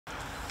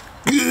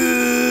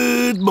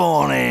Good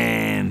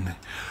morning!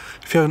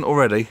 If you haven't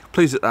already,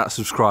 please hit that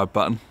subscribe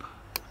button.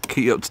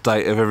 Keep you up to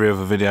date of every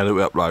other video that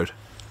we upload.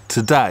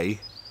 Today,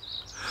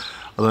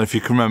 I don't know if you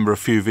can remember a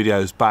few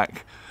videos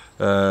back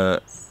when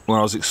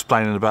I was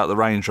explaining about the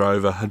Range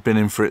Rover had been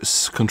in for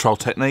its control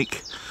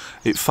technique.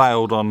 It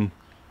failed on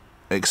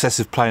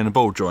excessive play in the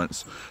ball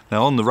joints.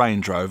 Now on the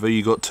Range Rover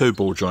you've got two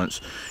ball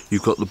joints.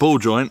 You've got the ball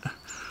joint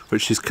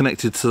which is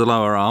connected to the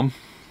lower arm,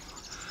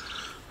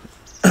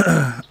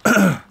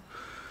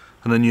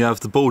 and then you have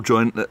the ball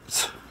joint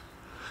that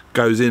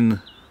goes in,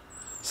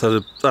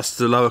 so that's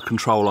the lower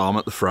control arm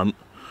at the front,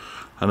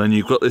 and then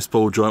you've got this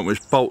ball joint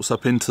which bolts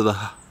up into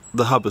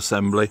the hub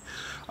assembly,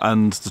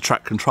 and the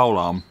track control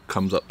arm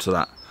comes up to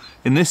that.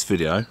 In this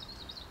video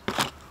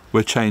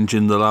we're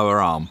changing the lower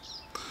arm.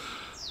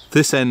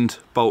 This end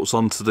bolts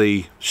onto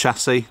the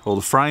chassis or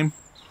the frame.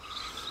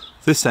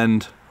 This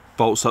end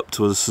bolts up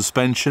to the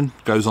suspension,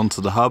 goes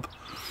onto the hub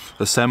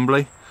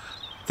assembly.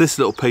 This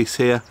little piece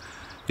here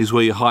is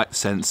where your height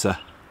sensor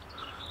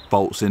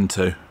bolts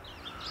into.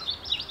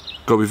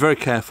 Got to be very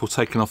careful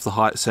taking off the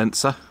height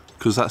sensor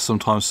because that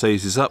sometimes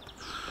seizes up.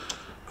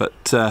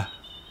 But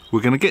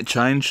we're going to get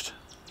changed,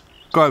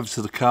 go over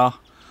to the car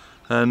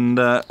and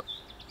go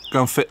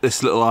and fit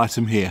this little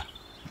item here.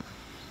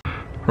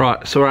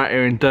 Right, so we're out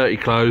here in dirty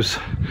clothes.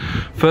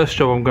 First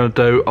job I'm going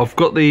to do, I've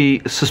got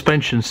the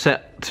suspension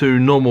set to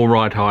normal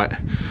ride height.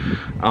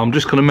 I'm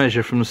just going to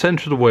measure from the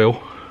centre of the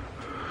wheel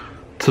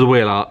to the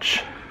wheel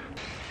arch.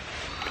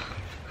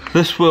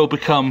 This will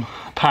become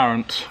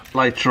apparent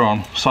later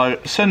on. So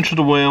centre of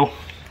the wheel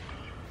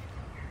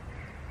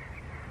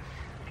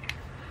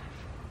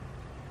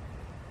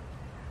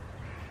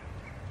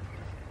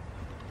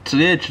to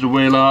the edge of the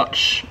wheel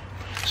arch,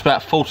 it's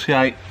about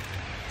 48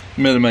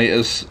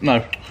 millimetres,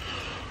 no,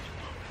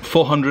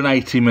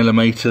 480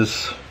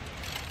 millimetres.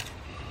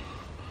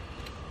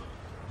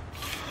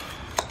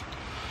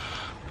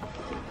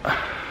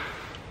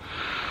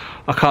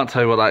 I can't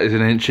tell you what that is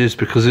in inches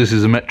because this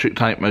is a metric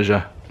tape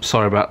measure.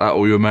 Sorry about that,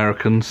 all you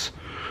Americans.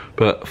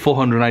 But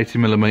 480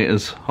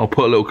 millimetres. I'll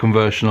put a little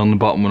conversion on the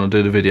bottom when I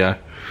do the video.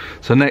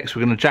 So next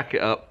we're going to jack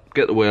it up,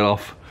 get the wheel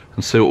off,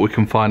 and see what we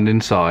can find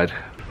inside.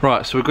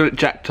 Right, so we've got it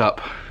jacked up.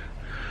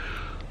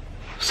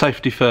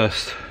 Safety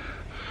first.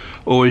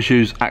 Always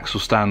use axle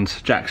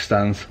stands, jack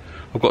stands.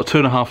 I've got a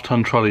 2.5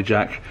 ton trolley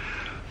jack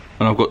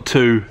and I've got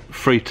two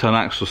 3 ton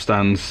axle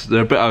stands.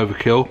 They're a bit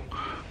overkill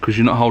because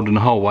you're not holding the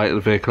whole weight of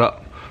the vehicle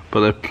up,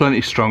 but they're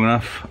plenty strong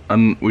enough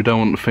and we don't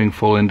want the thing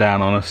falling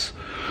down on us.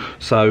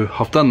 So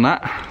I've done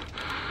that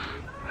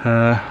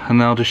and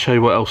now I'll just show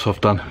you what else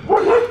I've done.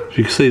 As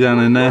you can see down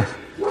in there,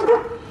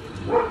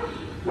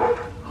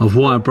 I've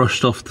wire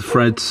brushed off the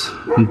threads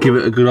and give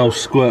it a good old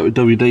squirt with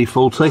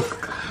WD-40.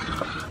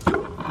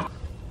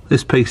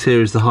 This piece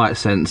here is the height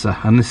sensor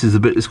and this is the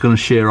bit that's going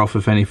to shear off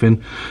if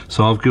anything.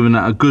 So I've given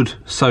that a good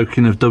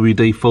soaking of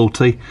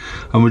WD-40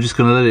 and we're just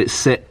going to let it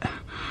sit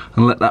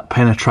and let that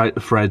penetrate the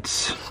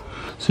threads.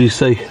 So you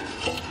see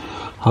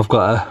I've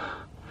got a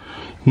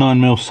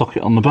 9mm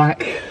socket on the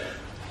back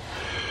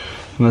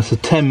and that's a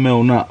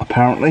 10mm nut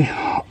apparently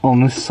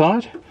on this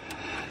side.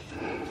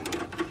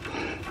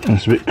 And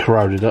it's a bit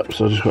corroded up,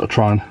 so I've just got to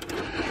try and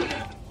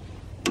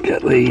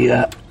get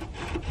the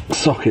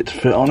socket to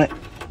fit on it.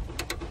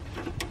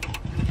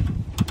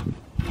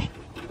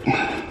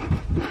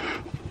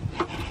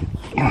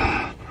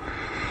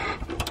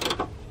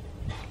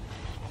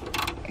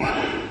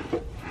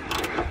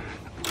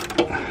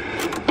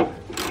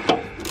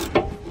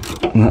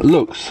 And that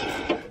looks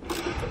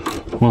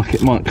like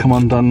it might come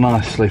undone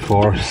nicely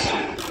for us.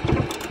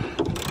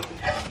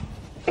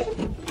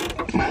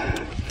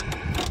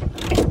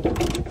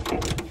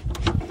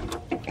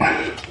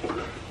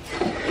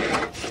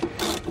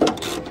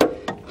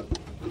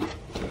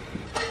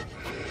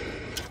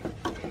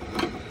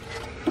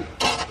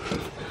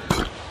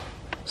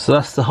 So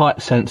that's the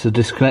height sensor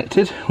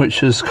disconnected, which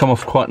has come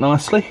off quite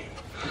nicely.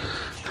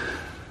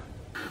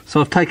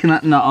 So I've taken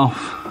that nut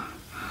off.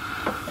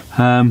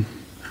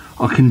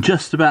 I can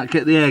just about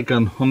get the air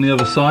gun on the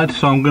other side,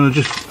 so I'm going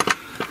to just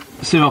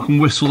see if I can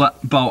whistle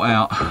that bolt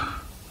out.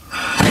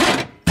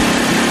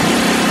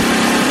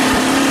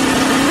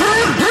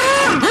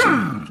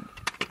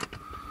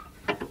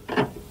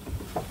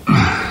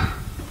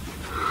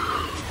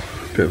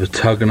 Bit of a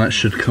tug and that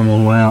should come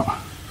all out.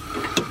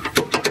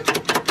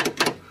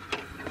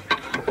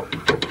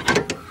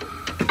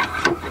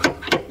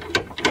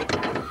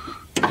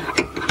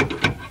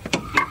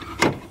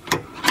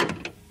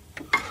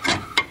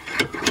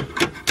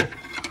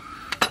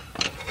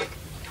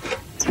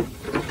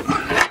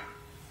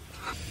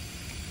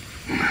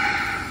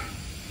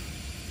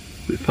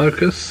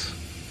 Focus.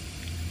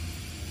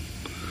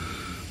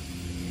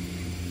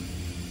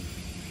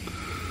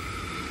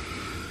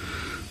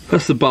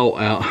 That's the bolt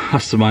out,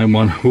 that's the main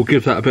one. We'll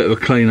give that a bit of a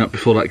clean up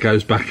before that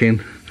goes back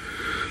in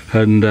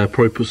and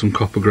probably put some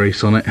copper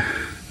grease on it.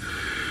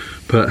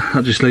 But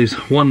that just leaves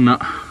one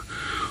nut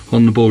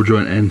on the ball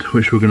joint end,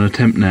 which we're going to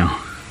attempt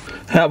now.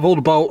 Out of all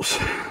the bolts,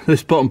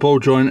 this bottom ball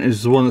joint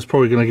is the one that's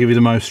probably going to give you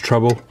the most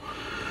trouble.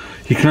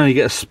 you can only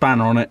get a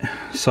spanner on it,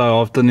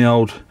 so I've done the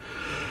old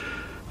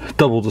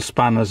double the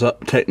spanners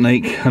up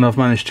technique and I've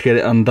managed to get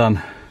it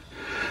undone.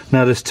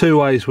 Now there's two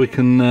ways we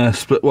can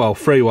split, well,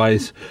 three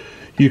ways.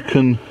 You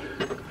can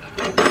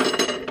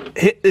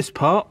hit this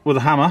part with a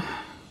hammer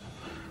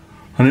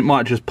and it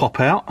might just pop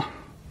out.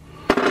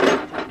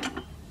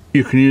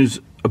 You can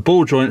use a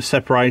ball joint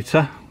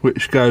separator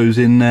which goes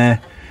in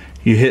there,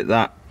 you hit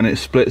that and it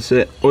splits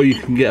it, or you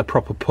can get a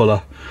proper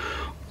puller.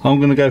 I'm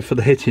going to go for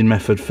the hitting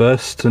method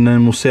first and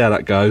then we'll see how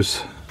that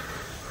goes.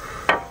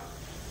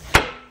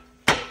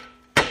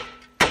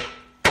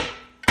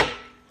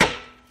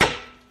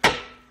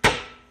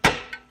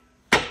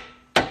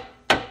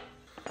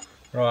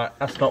 Right,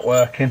 that's not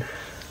working,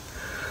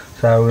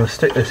 so we're going to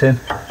stick this in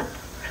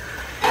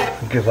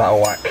and give that a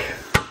whack.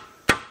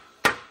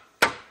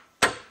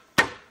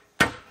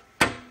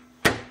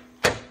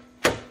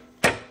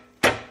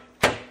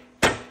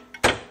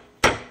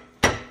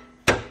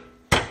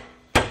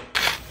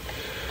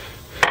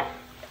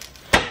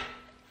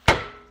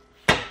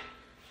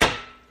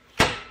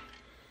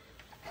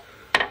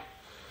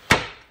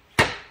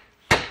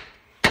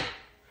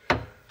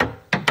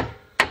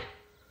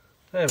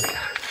 There we go.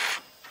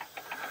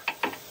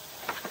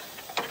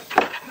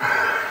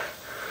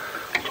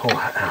 Pull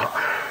that out.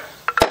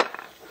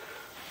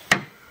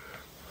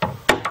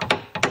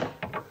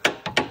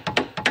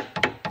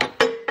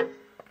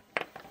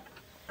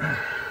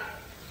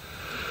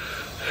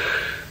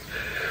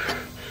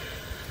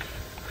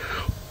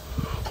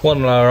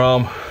 One lower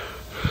arm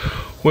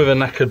with a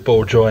knackered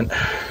ball joint.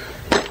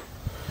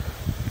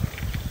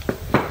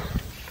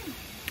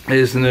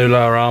 Here's the new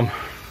lower arm.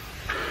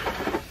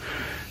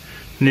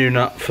 New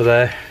nut for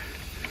there.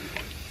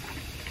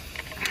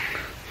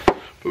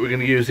 But we're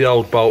going to use the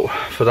old bolt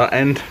for that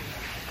end.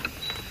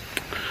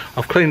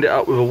 I've cleaned it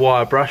up with a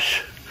wire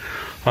brush.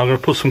 I'm going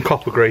to put some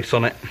copper grease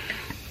on it.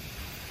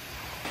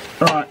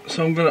 Right,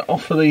 so I'm going to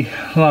offer the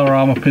lower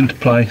arm up into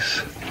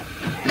place,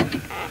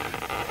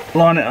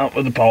 line it up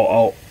with the bolt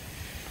hole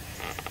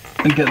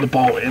and get the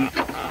bolt in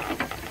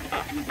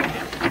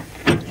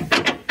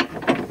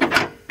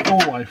all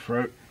the way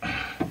through,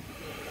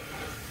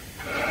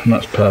 and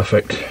that's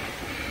perfect.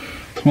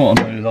 So what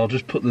I'll do is I'll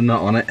just put the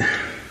nut on it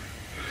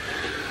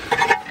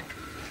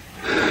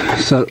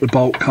so that the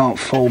bolt can't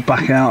fall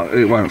back out.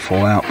 It won't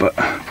fall out, but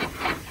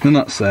the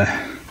nut's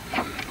there.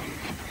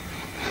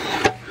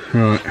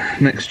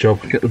 Right, next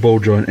job, get the ball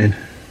joint in.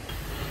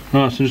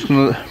 Right, so I'm just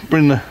going to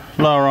bring the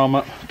lower arm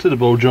up to the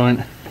ball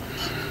joint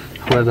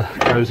where that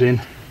goes in.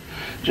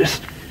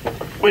 Just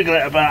wiggle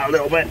it about a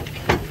little bit.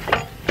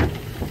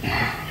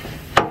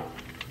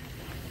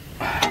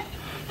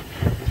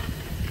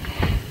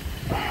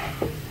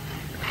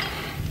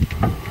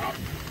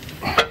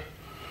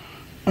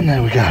 And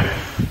there we go.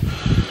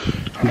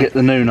 And get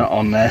the new nut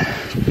on there.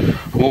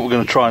 And what we're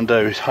going to try and do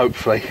is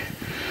hopefully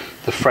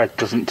the thread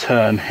doesn't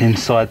turn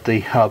inside the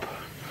hub.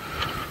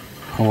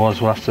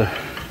 Otherwise we'll have to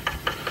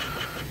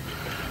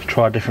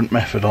try a different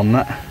method on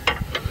that.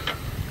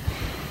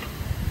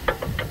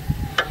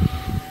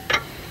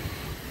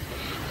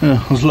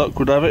 Yeah, as luck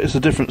would have it, it's a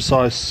different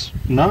size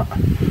nut.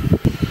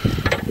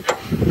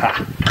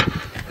 Ah,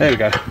 there we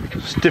go.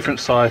 It's a different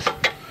size.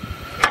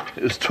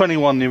 It was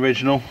 21 the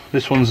original,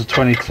 this one's a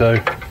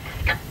 22.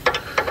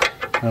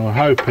 And we're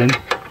hoping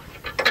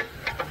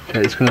that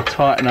it's going to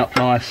tighten up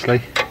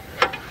nicely.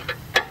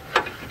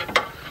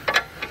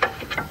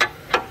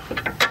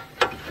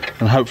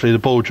 And hopefully the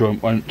ball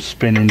joint won't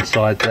spin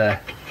inside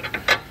there.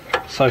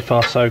 So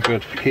far so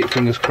good, keep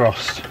fingers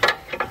crossed.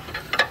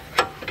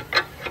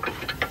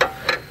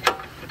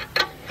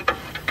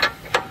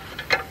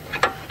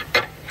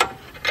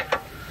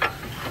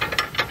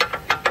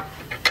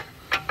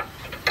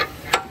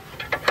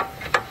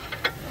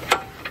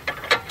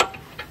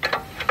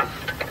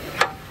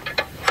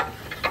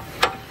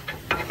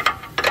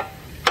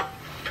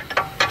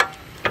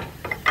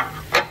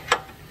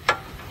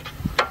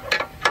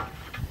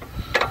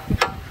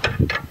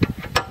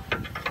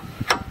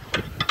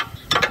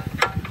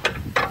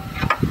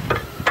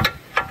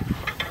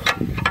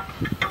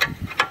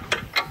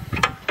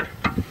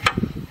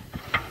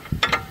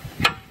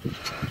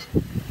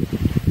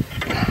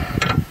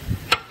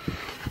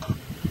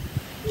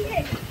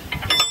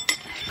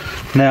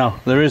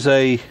 Now there is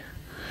a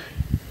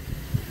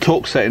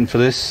torque setting for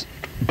this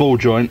ball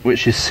joint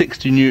which is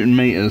 60 Newton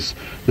meters.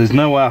 There's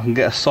no way I can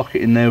get a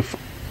socket in there,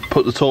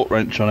 put the torque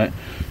wrench on it,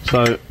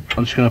 so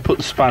I'm just going to put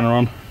the spanner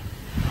on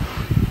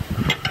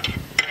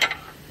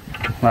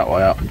that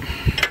way up.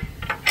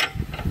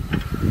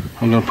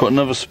 I'm going to put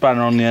another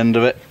spanner on the end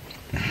of it,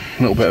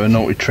 a little bit of a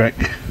naughty trick.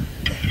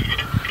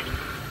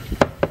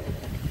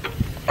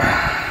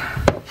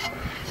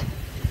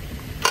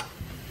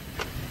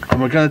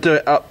 And we're going to do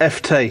it up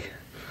FT,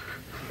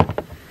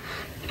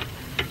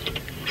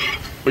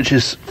 which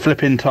is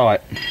flipping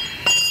tight,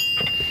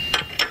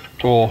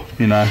 or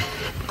you know,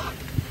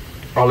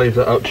 I'll leave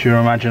that up to your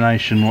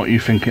imagination what you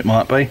think it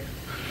might be.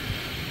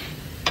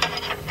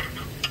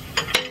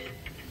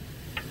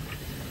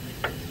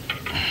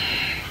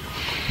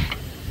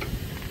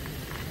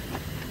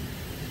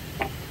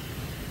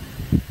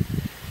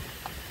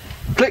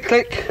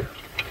 click, click.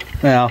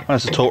 Now,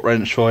 that's a torque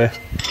wrench for you.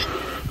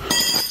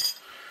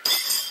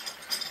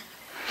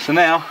 So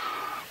now,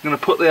 I'm going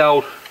to put the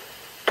old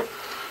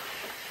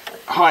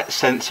height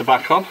sensor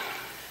back on.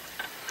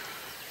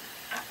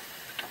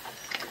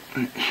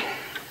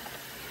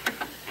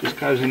 Just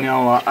goes in the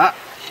hole like that.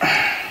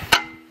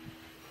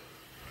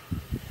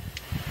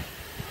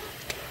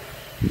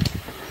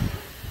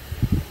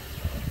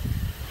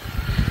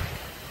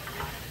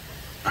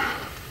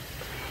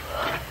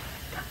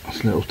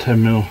 That's a little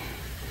 10mm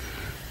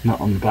nut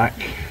on the back.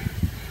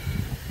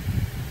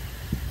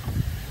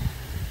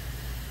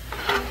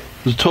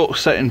 The torque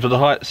setting for the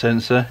height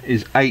sensor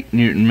is 8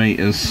 Newton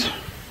meters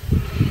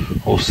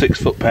or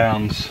 6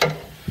 foot-pounds.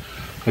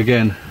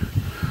 Again,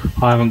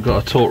 I haven't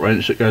got a torque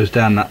wrench that goes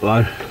down that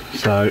low,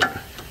 so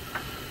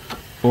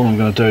all I'm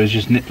going to do is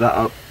just nip that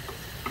up,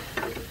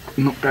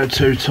 not go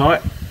too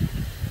tight,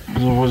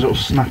 because otherwise it'll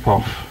snap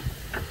off.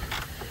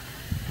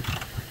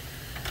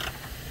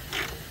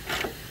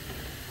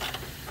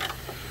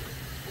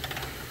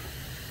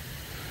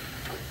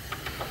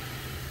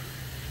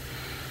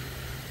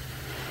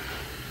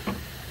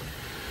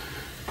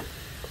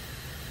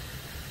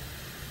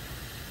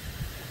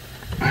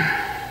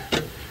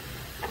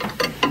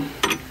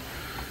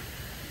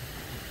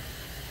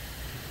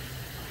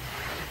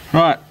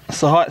 Right,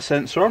 that's the height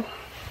sensor on.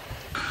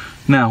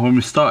 Now, when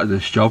we started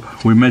this job,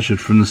 we measured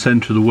from the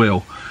centre of the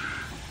wheel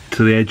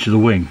to the edge of the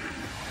wing.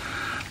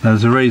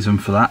 There's a reason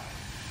for that.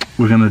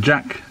 We're going to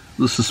jack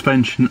the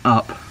suspension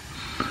up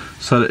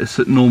so that it's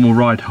at normal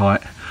ride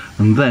height,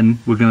 and then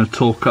we're going to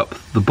torque up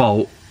the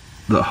bolt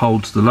that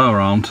holds the lower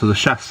arm to the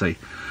chassis.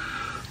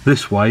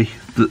 This way,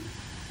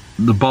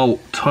 the bolt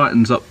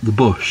tightens up the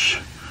bush,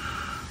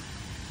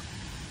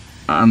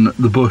 and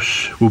the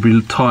bush will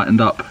be tightened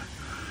up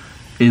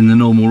in the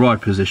normal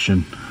ride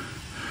position.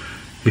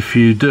 If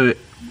you do it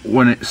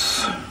when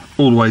it's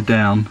all the way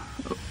down,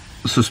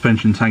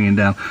 suspension's hanging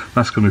down,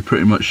 that's going to be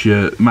pretty much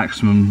your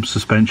maximum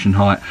suspension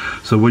height.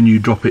 So when you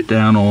drop it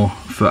down, or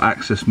for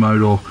access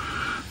mode or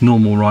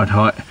normal ride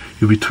height,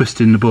 you'll be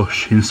twisting the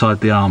bush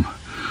inside the arm.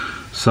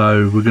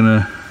 So we're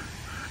going to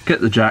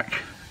get the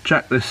jack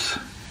this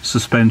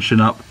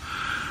suspension up,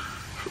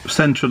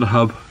 centre of the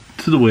hub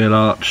to the wheel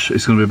arch.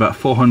 It's going to be about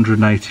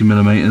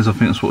 480mm, I think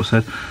that's what it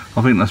said.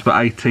 I think that's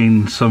about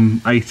 18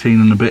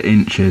 and a bit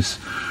inches.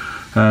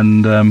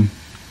 And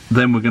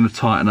then we're going to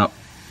tighten up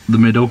the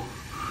middle,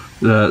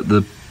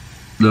 the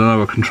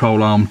lower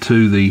control arm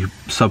to the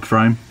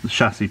subframe, the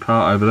chassis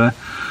part over there.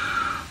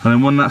 And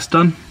then when that's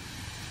done,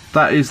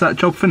 that is that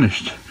job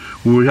finished.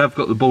 We have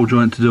got the ball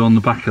joint to do on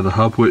the back of the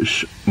hub,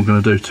 which we're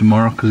going to do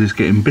tomorrow because it's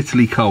getting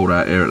bitterly cold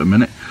out here at the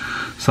minute.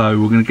 So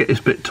we're going to get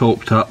this bit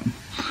torqued up,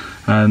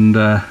 and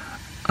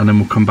then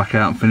we'll come back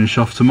out and finish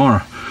off tomorrow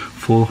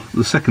for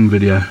the second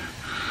video.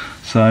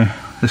 So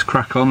let's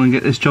crack on and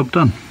get this job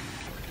done.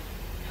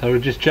 So we're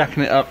just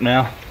jacking it up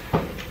now,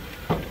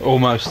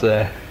 almost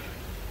there.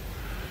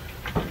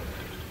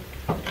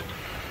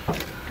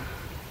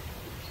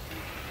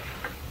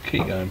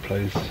 Keep going,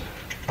 please.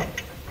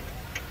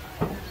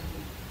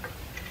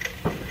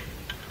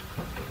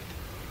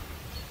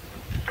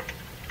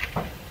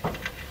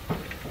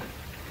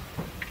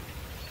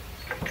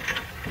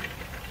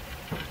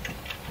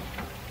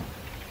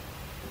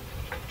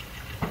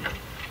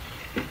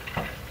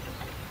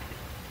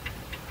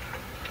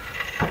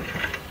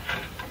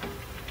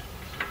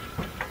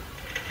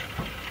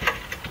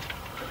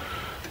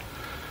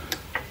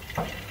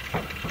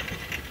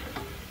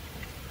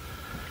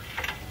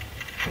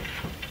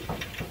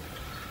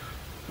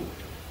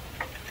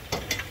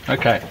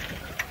 Okay,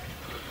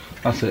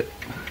 that's it.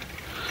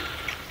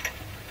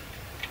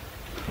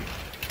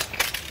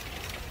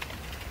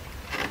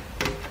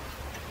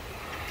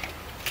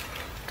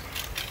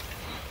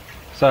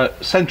 So,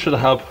 centre of the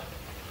hub,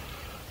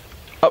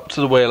 up to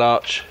the wheel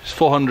arch, it's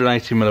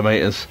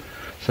 480mm.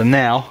 So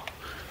now,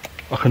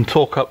 I can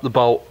torque up the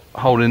bolt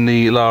holding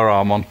the lower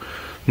arm on.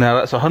 Now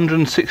that's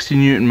 160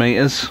 Newton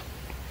meters,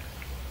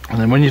 and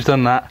then when you've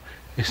done that,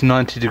 it's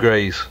 90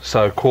 degrees,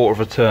 so a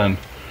quarter of a turn.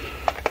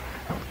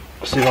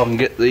 See if I can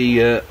get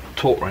the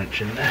torque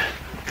wrench in there.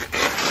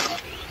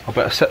 I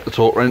better set the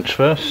torque wrench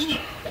first.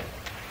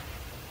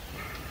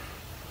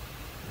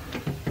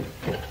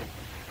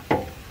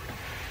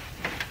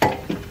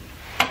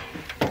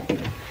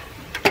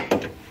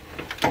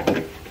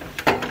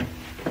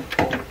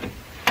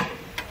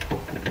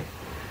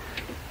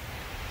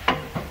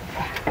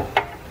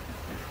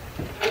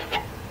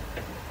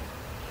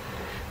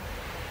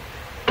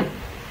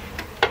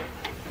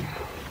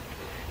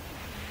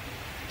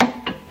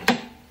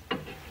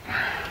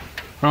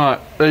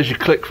 Right, there's your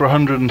click for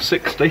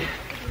 160.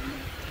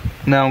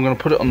 Now I'm going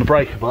to put it on the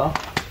breaker bar.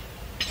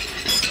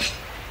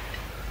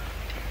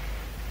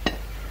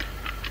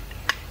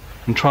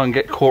 And try and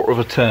get quarter of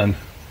a turn.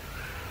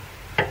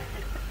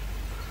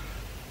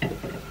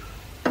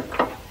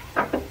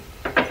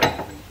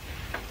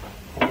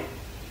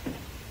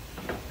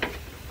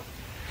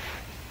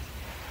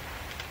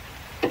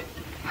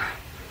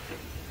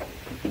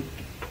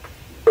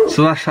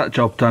 So that's that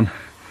job done.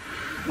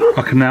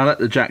 I can now let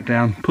the jack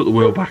down, put the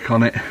wheel back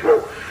on it,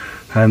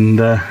 and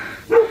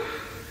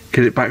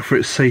get it back for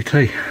its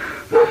CT.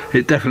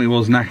 It definitely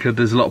was knackered.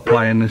 There's a lot of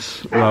play in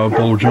this lower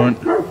ball joint.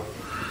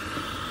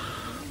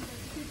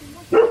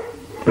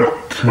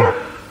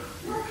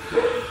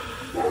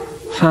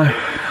 So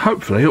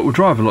hopefully it will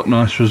drive a lot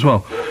nicer as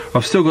well.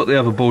 I've still got the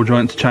other ball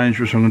joint to change,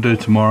 which I'm going to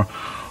do tomorrow.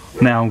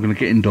 Now I'm going to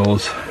get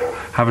indoors,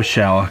 have a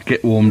shower,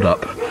 get warmed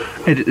up,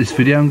 edit this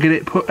video and get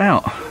it put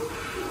out.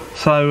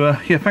 So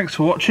yeah, thanks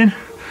for watching.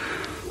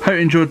 Hope you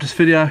enjoyed this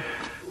video,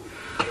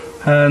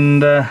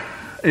 and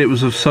it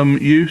was of some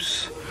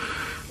use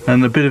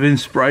and a bit of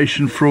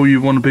inspiration for all you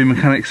wannabe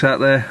mechanics out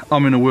there.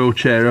 I'm in a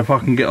wheelchair. If I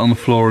can get on the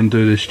floor and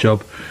do this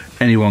job,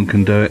 anyone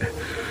can do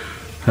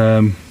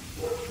it.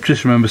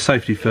 Just remember,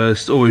 safety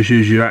first. Always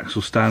use your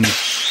axle stands,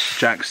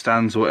 jack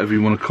stands, or whatever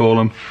you want to call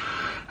them,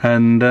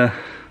 and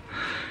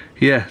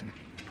yeah,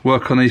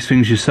 work on these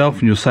things yourself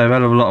and you'll save a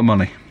hell of a lot of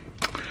money.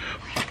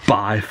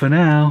 Bye for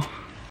now.